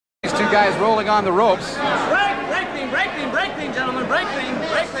guys rolling on the ropes. Break thing, gentlemen, break thing.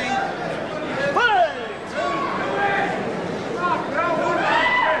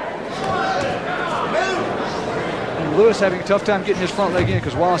 And Lewis having a tough time getting his front leg in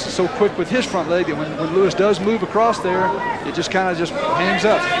because Wallace is so quick with his front leg that when Lewis does move across there, it just kind of just hangs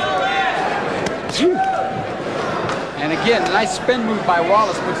up. And again, a nice spin move by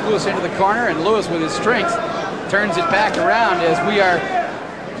Wallace puts Lewis into the corner, and Lewis with his strength turns it back around as we are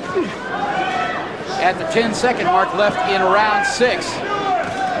at the 10-second mark left in round 6.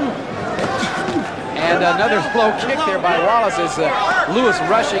 And another low kick there by Wallace as Lewis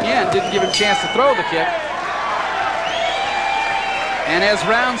rushing in, didn't give him a chance to throw the kick. And as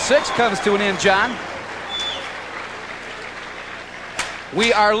round 6 comes to an end, John,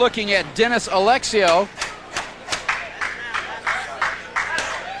 we are looking at Dennis Alexio.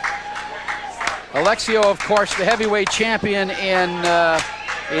 Alexio, of course, the heavyweight champion in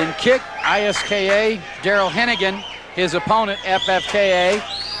kick, ISKA. Daryl Hennigan, his opponent, FFKA.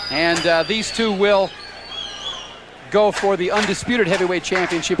 And these two will go for the undisputed heavyweight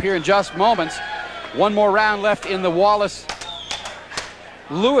championship here in just moments. One more round left in the Wallace-Lewis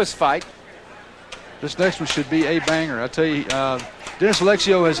fight. This next one should be a banger. I tell you, Dennis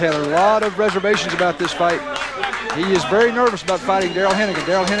Alexio has had a lot of reservations about this fight. He is very nervous about fighting Daryl Hennigan.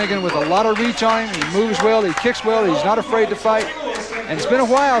 Daryl Hennigan with a lot of reach on him. He moves well, he kicks well, he's not afraid to fight. And it's been a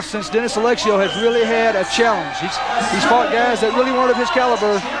while since Dennis Alexio has really had a challenge. He's fought guys that really weren't of his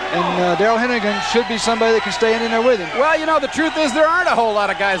caliber, and Daryl Hennigan should be somebody that can stay in there with him. Well, you know, the truth is there aren't a whole lot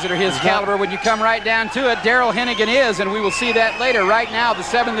of guys that are his caliber when you come right down to it. Daryl Hennigan is, and we will see that later. Right now, the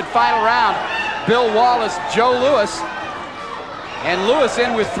 7th and final round, Bill Wallace, Joe Lewis. And Lewis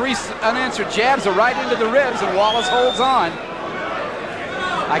in with 3 unanswered jabs right into the ribs, and Wallace holds on.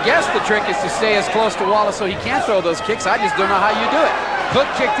 I guess the trick is to stay as close to Wallace so he can't throw those kicks. I just don't know how you do it. Hook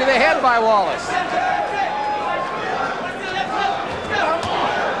kick to the head by Wallace.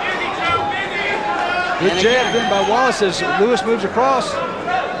 Good jab then by Wallace as Lewis moves across.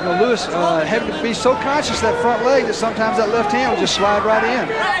 You know, Lewis having to be so conscious of that front leg that sometimes that left hand will just slide right in.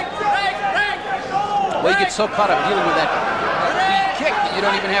 Well, you get so caught up dealing with that kick that you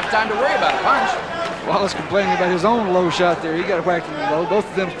don't even have time to worry about a punch. Wallace complaining about his own low shot there. He got whacked in the low. Both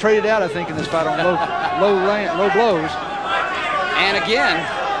of them traded out, I think, in this fight on low blows. And again,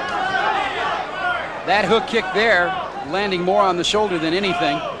 that hook kick there, landing more on the shoulder than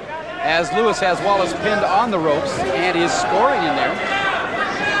anything, as Lewis has Wallace pinned on the ropes and is scoring in there.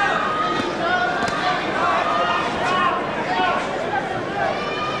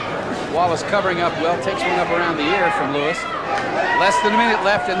 Wallace covering up well, takes one up around the ear from Lewis. Less than a minute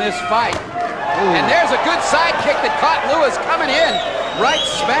left in this fight. Ooh. And there's a good side kick that caught Lewis coming in right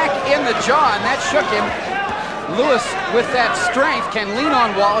smack in the jaw, and that shook him. Lewis, with that strength, can lean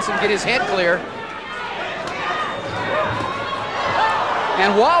on Wallace and get his head clear.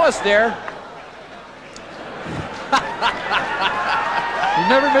 And Wallace there. He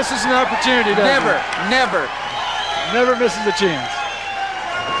never misses an opportunity, does he? Never. Never misses a chance.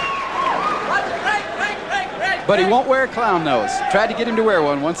 But he won't wear a clown nose. Tried to get him to wear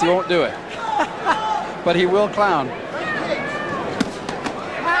one once, he won't do it. But he will clown.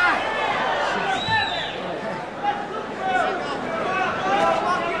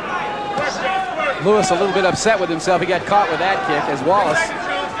 Lewis a little bit upset with himself. He got caught with that kick as Wallace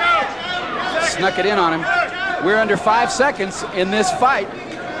snuck it in on him. We're under 5 seconds in this fight.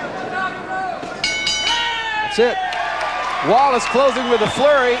 That's it. Wallace closing with a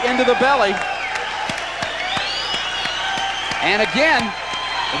flurry into the belly. And again,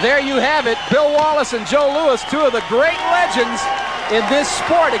 there you have it. Bill Wallace and Joe Lewis, two of the great legends in this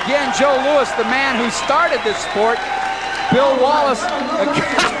sport. Again, Joe Lewis, the man who started this sport. Bill Wallace,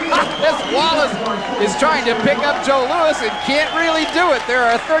 Wallace is trying to pick up Joe Lewis and can't really do it. There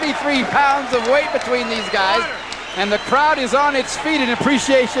are 33 pounds of weight between these guys, and the crowd is on its feet in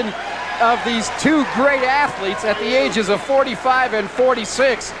appreciation of these two great athletes at the ages of 45 and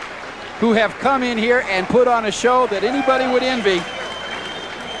 46 who have come in here and put on a show that anybody would envy.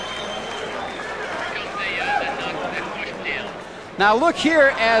 Now look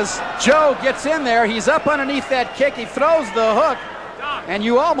here as Joe gets in there. He's up underneath that kick. He throws the hook, and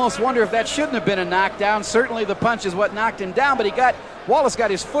you almost wonder if that shouldn't have been a knockdown. Certainly the punch is what knocked him down, but Wallace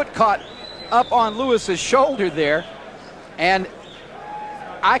got his foot caught up on Lewis's shoulder there. And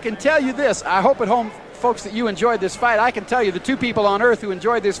I can tell you this, I hope at home, folks, that you enjoyed this fight. I can tell you the two people on earth who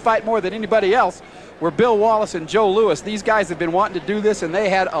enjoyed this fight more than anybody else were Bill Wallace and Joe Lewis. These guys have been wanting to do this, and they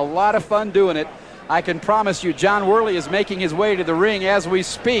had a lot of fun doing it. I can promise you John Worley is making his way to the ring as we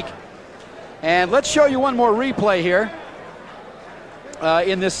speak. And let's show you one more replay here.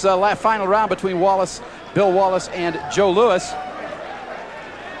 in this final round between Bill Wallace and Joe Louis.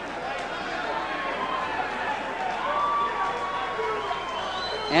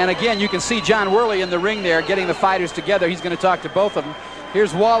 And again, you can see John Worley in the ring there getting the fighters together. He's going to talk to both of them.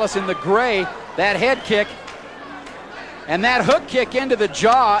 Here's Wallace in the gray, that head kick. And that hook kick into the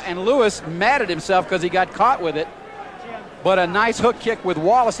jaw, and Louis mad at himself because he got caught with it. But a nice hook kick with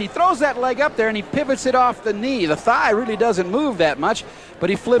Wallace. He throws that leg up there and he pivots it off the knee. The thigh really doesn't move that much, but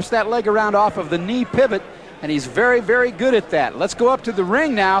he flips that leg around off of the knee pivot, and he's very, very good at that. Let's go up to the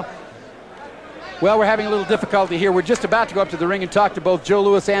ring now. Well, we're having a little difficulty here. We're just about to go up to the ring and talk to both Joe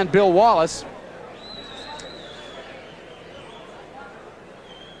Louis and Bill Wallace.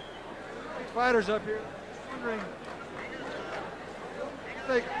 Fighters up here.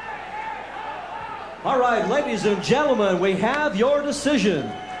 All right, ladies and gentlemen, we have your decision.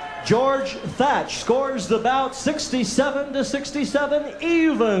 George Thatch scores the bout 67-67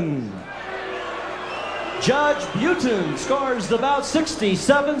 even. Judge Buten scores the bout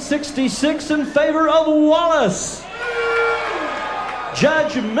 67-66 in favor of Wallace.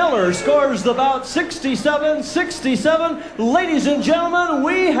 Judge Miller scores the bout 67-67. Ladies and gentlemen,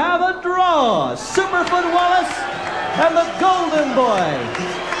 we have a draw. Superfoot Wallace and the Golden Boy.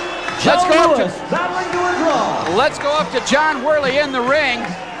 Let's go up to, battling to a draw. Let's go up to John Worley in the ring.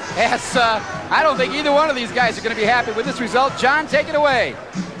 As I don't think either one of these guys are going to be happy with this result. John, take it away.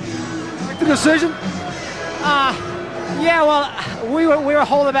 Like the decision? Yeah, well, we were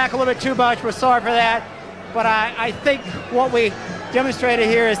holding back a little bit too much. We're sorry for that. But I think what we demonstrated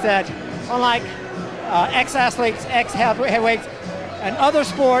here is that unlike ex-athletes, ex-heavyweights, and other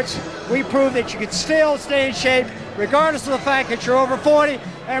sports, we proved that you can still stay in shape regardless of the fact that you're over 40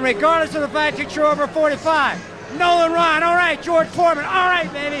 and regardless of the fact that you're over 45. Nolan Ryan, all right. George Foreman, all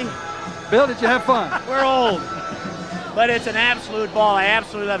right, baby. Bill, did you have fun? We're old, but it's an absolute ball. I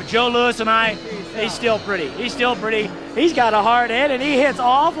absolutely love it. Joe Louis and I, he's still pretty. He's still pretty. He's got a hard head, and he hits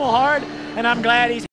awful hard, and I'm glad he's